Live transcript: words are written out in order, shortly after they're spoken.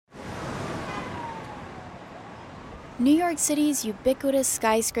New York City's ubiquitous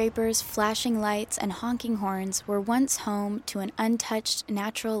skyscrapers, flashing lights, and honking horns were once home to an untouched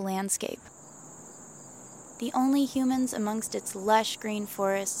natural landscape. The only humans amongst its lush green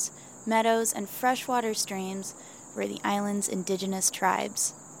forests, meadows, and freshwater streams were the island's indigenous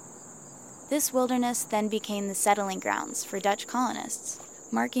tribes. This wilderness then became the settling grounds for Dutch colonists,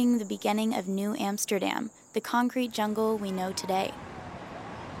 marking the beginning of New Amsterdam, the concrete jungle we know today.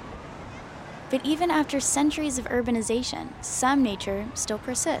 But even after centuries of urbanization, some nature still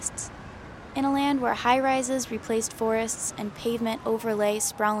persists. In a land where high-rises replaced forests and pavement overlay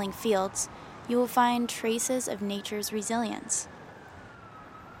sprawling fields, you will find traces of nature's resilience.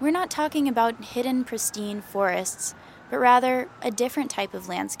 We're not talking about hidden, pristine forests, but rather a different type of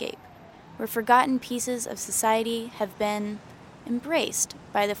landscape, where forgotten pieces of society have been embraced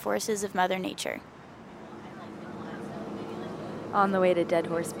by the forces of Mother Nature. On the way to Dead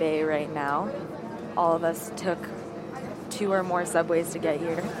Horse Bay right now. All of us took 2 or more subways to get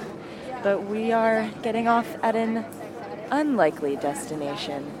here. But we are getting off at an unlikely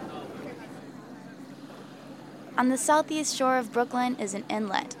destination. On the southeast shore of Brooklyn is an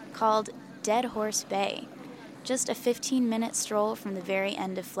inlet called Dead Horse Bay, just a 15-minute stroll from the very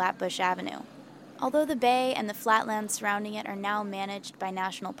end of Flatbush Avenue. Although the bay and the flatlands surrounding it are now managed by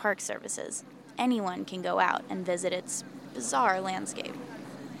National Park Services, anyone can go out and visit its bizarre landscape.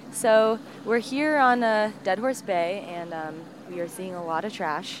 So we're here on Dead Horse Bay, and we are seeing a lot of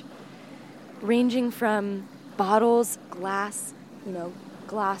trash, ranging from bottles, glass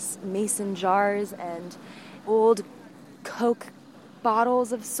mason jars, and old Coke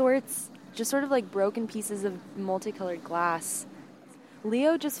bottles of sorts, just sort of like broken pieces of multicolored glass.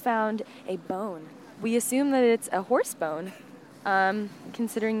 Leo just found a bone. We assume that it's a horse bone,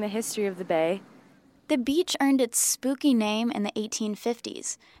 considering the history of the bay. The beach earned its spooky name in the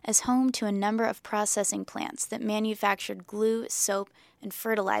 1850s as home to a number of processing plants that manufactured glue, soap, and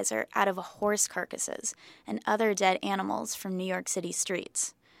fertilizer out of horse carcasses and other dead animals from New York City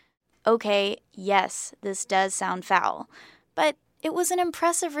streets. Okay, yes, this does sound foul, but it was an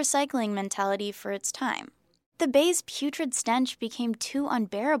impressive recycling mentality for its time. The bay's putrid stench became too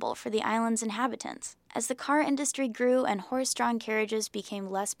unbearable for the island's inhabitants. As the car industry grew and horse-drawn carriages became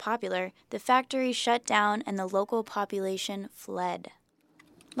less popular, the factory shut down and the local population fled.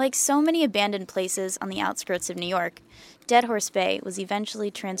 Like so many abandoned places on the outskirts of New York, Dead Horse Bay was eventually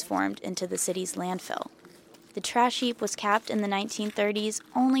transformed into the city's landfill. The trash heap was capped in the 1930s,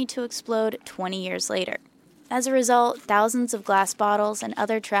 only to explode 20 years later. As a result, thousands of glass bottles and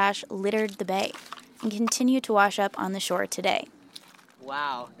other trash littered the bay and continue to wash up on the shore today.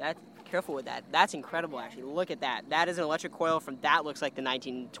 Wow, careful with that. That's incredible, actually. Look at that. That is an electric coil that looks like the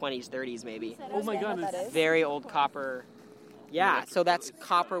 1920s, 30s, maybe. Oh my God. Very old copper. Yeah, so that's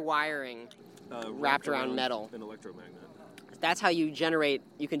copper wiring wrapped around metal. An electromagnet. That's how you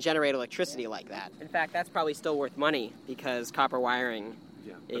can generate electricity like that. In fact, that's probably still worth money because copper wiring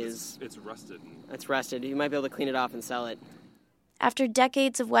it's rusted. It's rusted. You might be able to clean it off and sell it. After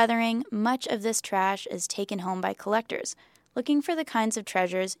decades of weathering, much of this trash is taken home by collectors, looking for the kinds of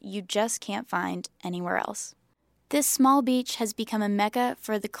treasures you just can't find anywhere else. This small beach has become a mecca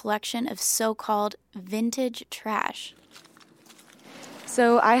for the collection of so-called vintage trash.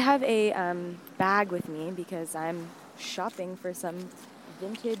 So I have a bag with me because I'm shopping for some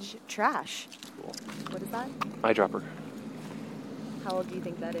vintage trash. Cool. What is that? Eyedropper. How old do you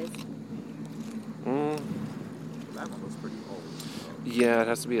think that is? That one was pretty old. Yeah, it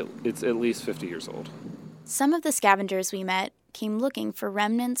has to be. It's at least 50 years old. Some of the scavengers we met came looking for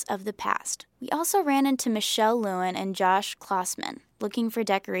remnants of the past. We also ran into Michelle Lewin and Josh Klossman, looking for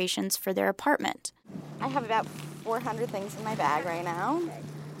decorations for their apartment. I have about 400 things in my bag right now.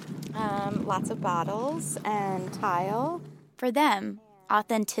 Lots of bottles and tile. For them,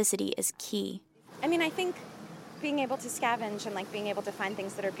 authenticity is key. I mean, I think being able to scavenge and being able to find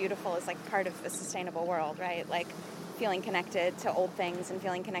things that are beautiful is part of a sustainable world, right? Feeling connected to old things and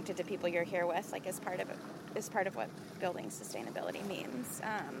feeling connected to people you're here with, is part of what building sustainability means.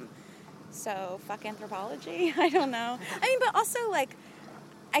 So fuck anthropology. I don't know. I mean, but also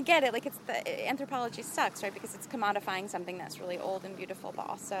I get it. Anthropology sucks, right? Because it's commodifying something that's really old and beautiful, but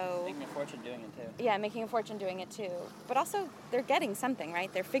also making a fortune doing it too. Yeah, making a fortune doing it too. But also, they're getting something,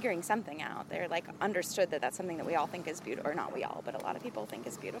 right? They're figuring something out. They're understood that that's something that we all think is beautiful, or not we all, but a lot of people think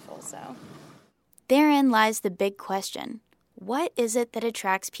is beautiful. So therein lies the big question: what is it that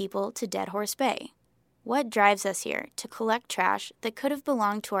attracts people to Dead Horse Bay? What drives us here to collect trash that could have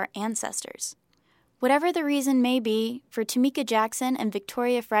belonged to our ancestors? Whatever the reason may be, for Tamika Jackson and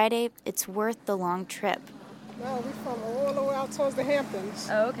Victoria Friday, it's worth the long trip. No, we're from all the way out towards the Hamptons.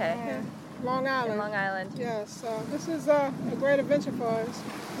 Oh, okay. Long Island. In Long Island. Yes, this is a great adventure for us,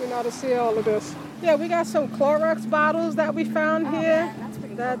 to see all of this. Yeah, we got some Clorox bottles that we found here. Man, that's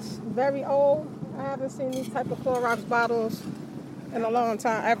pretty That's very old. I haven't seen these type of Clorox bottles in a long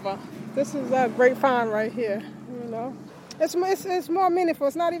time, ever. This is a great find right here, It's more meaningful.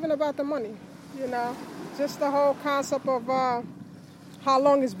 It's not even about the money, Just the whole concept of how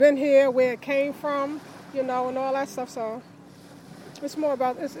long it's been here, where it came from, and all that stuff. So it's more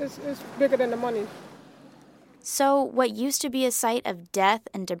about, it's bigger than the money. So what used to be a site of death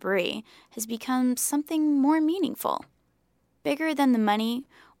and debris has become something more meaningful. Bigger than the money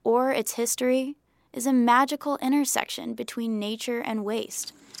or its history is a magical intersection between nature and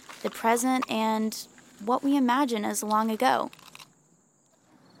waste, the present and what we imagine as long ago.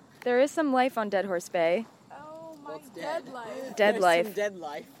 There is some life on Dead Horse Bay. Oh, my dead life. Dead There's life. some dead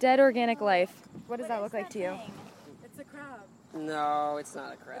life. Dead organic life. What does that look like to you? It's a crab. No, it's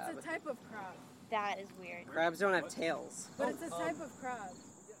not a crab. It's a type of crab. That is weird. Crabs don't have tails. But it's a type of crab.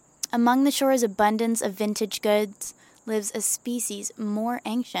 Among the shore's abundance of vintage goods lives a species more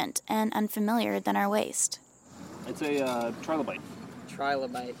ancient and unfamiliar than our waste. It's a trilobite.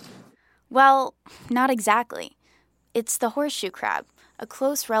 Trilobite. Well, not exactly. It's the horseshoe crab, a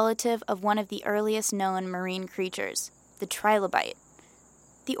close relative of one of the earliest known marine creatures, the trilobite.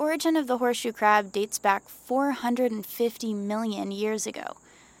 The origin of the horseshoe crab dates back 450 million years ago.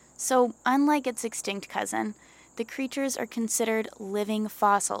 So, unlike its extinct cousin, the creatures are considered living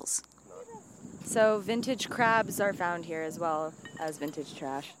fossils. So vintage crabs are found here as well as vintage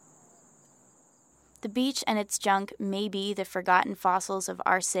trash. The beach and its junk may be the forgotten fossils of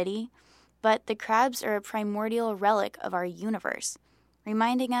our city, but the crabs are a primordial relic of our universe,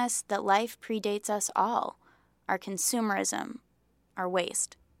 reminding us that life predates us all, our consumerism, our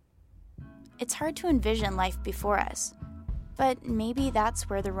waste. It's hard to envision life before us, but maybe that's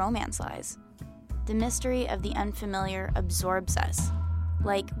where the romance lies. The mystery of the unfamiliar absorbs us,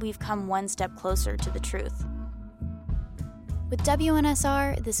 like we've come one step closer to the truth. With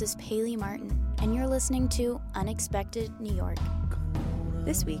WNSR, this is Paley Martin, and you're listening to Unexpected New York.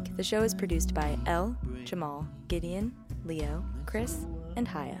 This week, the show is produced by Elle, Jamal, Gideon, Leo, Chris, and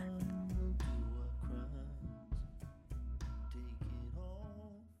Haya.